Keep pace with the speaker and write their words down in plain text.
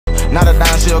Not a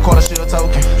dime, she a quarter, she a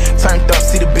token. Turned up,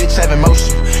 see the bitch having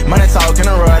motion. Money talking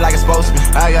a run like a spokesman.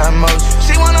 I got emotion.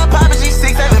 She wanna pop it, she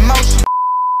 6 having motion.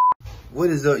 What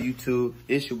is up, YouTube?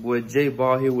 It's your boy J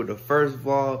Ball here with the first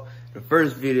vlog, the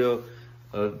first video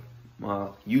of my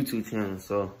YouTube channel.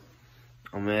 So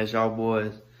I'm gonna ask y'all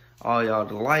boys, all y'all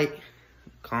to like,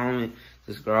 comment,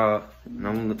 subscribe, and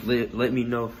I'm gonna let me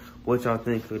know what y'all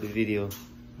think of the video.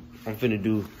 I'm finna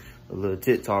do a little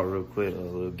TikTok real quick, a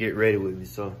little get ready with me.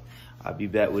 So I'll be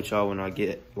back with y'all when I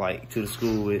get like to the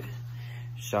school with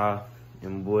Shy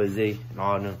and my boy Zay and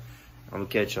all them. I'm gonna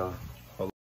catch y'all.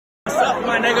 What's up,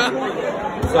 my nigga?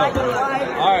 What's up, bro?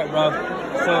 Alright, bro.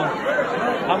 So,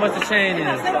 how much the chain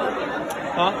is?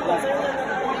 Huh?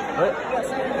 What?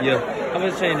 Yeah. How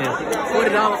much the chain is?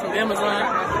 $40 from Amazon.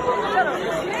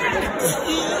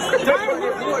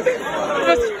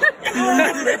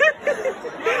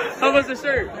 How much the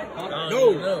shirt?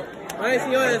 No. I ain't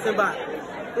seen your ass in about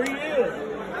 3 years.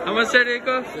 How much shirt did it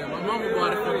cost? Yeah, my mama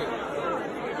bought it for me.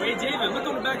 Wait, Javen, look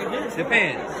on the back of this. The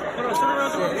pants. Hold on, turn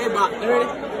around. Yeah, they about 30.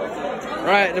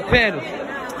 Right, the panels.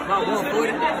 About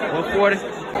 140. 140.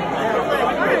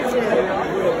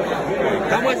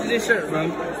 How much is this shirt, bro?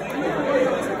 $12.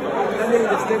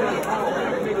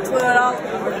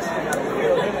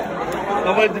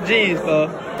 How much the jeans, bro?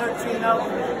 $13.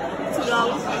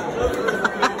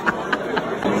 $2.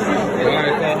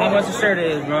 Alright, so how much the shirt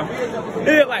is, bro?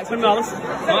 Yeah, like $20.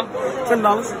 Huh? $10.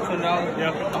 $10?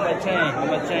 Yeah. How much chain? How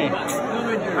much chain?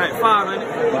 Alright,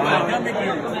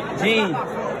 $500. Jeans.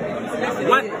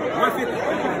 What? 150.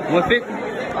 150?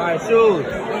 Alright, shoes.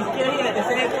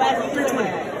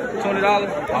 $20.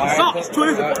 Alright. Socks,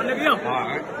 $20.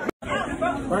 Alright.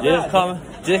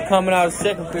 Just coming out of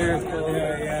second period.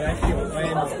 Yeah, that shit was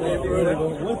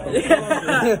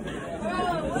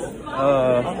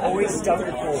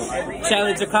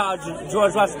Challenge to college,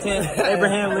 George Washington,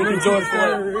 Abraham Lincoln, George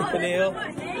Floyd, Canal.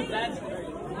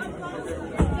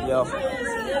 Yo.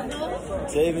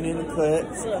 Shaving in the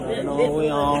cuts. You know what we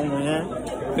on, man.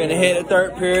 Finna hit the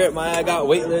third period. My ass got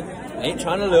weightless. Ain't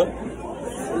trying to look.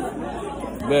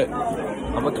 But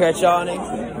I'm gonna catch y'all next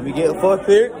when we get the fourth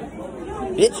period.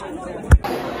 Bitch.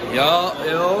 Yo,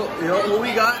 who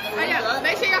we got?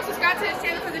 Make sure y'all subscribe to his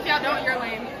channel because if y'all don't, you're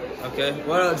lame. Okay,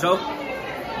 what up, Joe?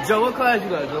 Joe, what class you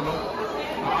got, Joe?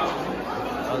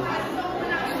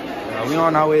 We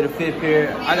on our way to fifth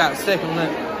period. I got second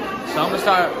lunch, so I'm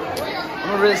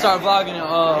gonna really start vlogging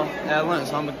at lunch.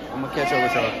 So I'm gonna catch up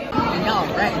with y'all. Y'all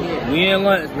right here. We in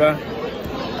lunch, bro.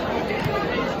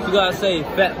 You gotta say,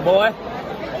 fat boy.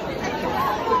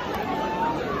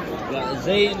 Got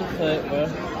Zay in the cut, bro.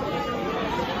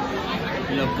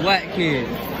 And a black kid.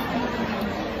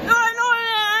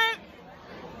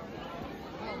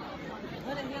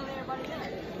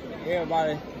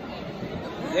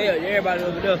 Everybody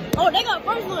over there. Oh, they got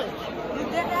first lunch.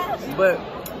 But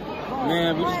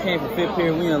man, we just came from fifth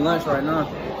period. We in lunch right now.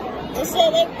 They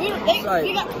said they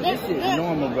This shit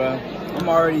normal, bro. I'm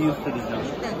already used to this jump.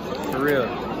 For real.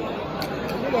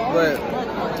 But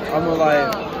I'm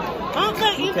gonna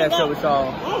catch up with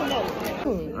y'all.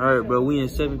 Alright, bro, we in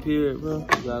seventh period, bro. We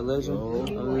got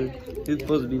Legend. He's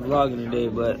supposed to be vlogging today,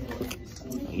 but I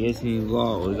guess he ain't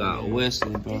vlog. We got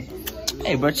Wesley, bro.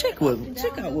 Hey, bro, check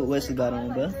out what Wesley got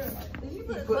on, bro.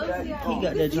 He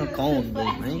got that junk on, bro,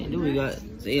 man. Then we got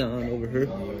Zayon over here.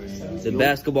 The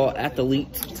basketball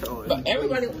athlete. But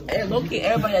everybody at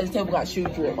this table got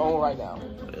shoes on right now.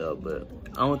 Yeah, but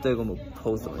I don't think I'm gonna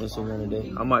post on Instagram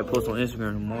today. I might post on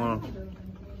Instagram tomorrow.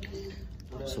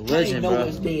 It's a legend, bro. I didn't know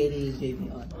which day it is,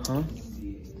 baby. Huh?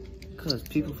 Cause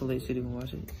people from Lake City gonna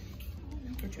watch it.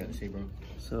 What you trying to say, bro?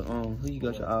 So, who you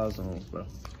got your eyes on, bro?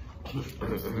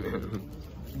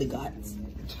 The gods.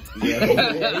 Yeah.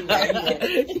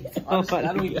 Honestly,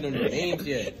 I don't even know the names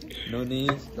yet. No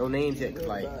names? No names yet.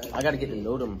 Like, I gotta get to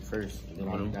know them first.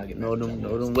 Know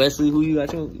them. Wesley, who you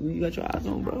got your eyes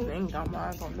on, bro? I ain't got my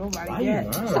eyes on nobody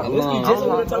yet.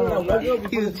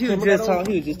 He was just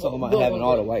talking about having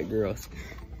all the white girls.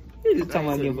 He was just talking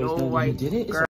about getting for the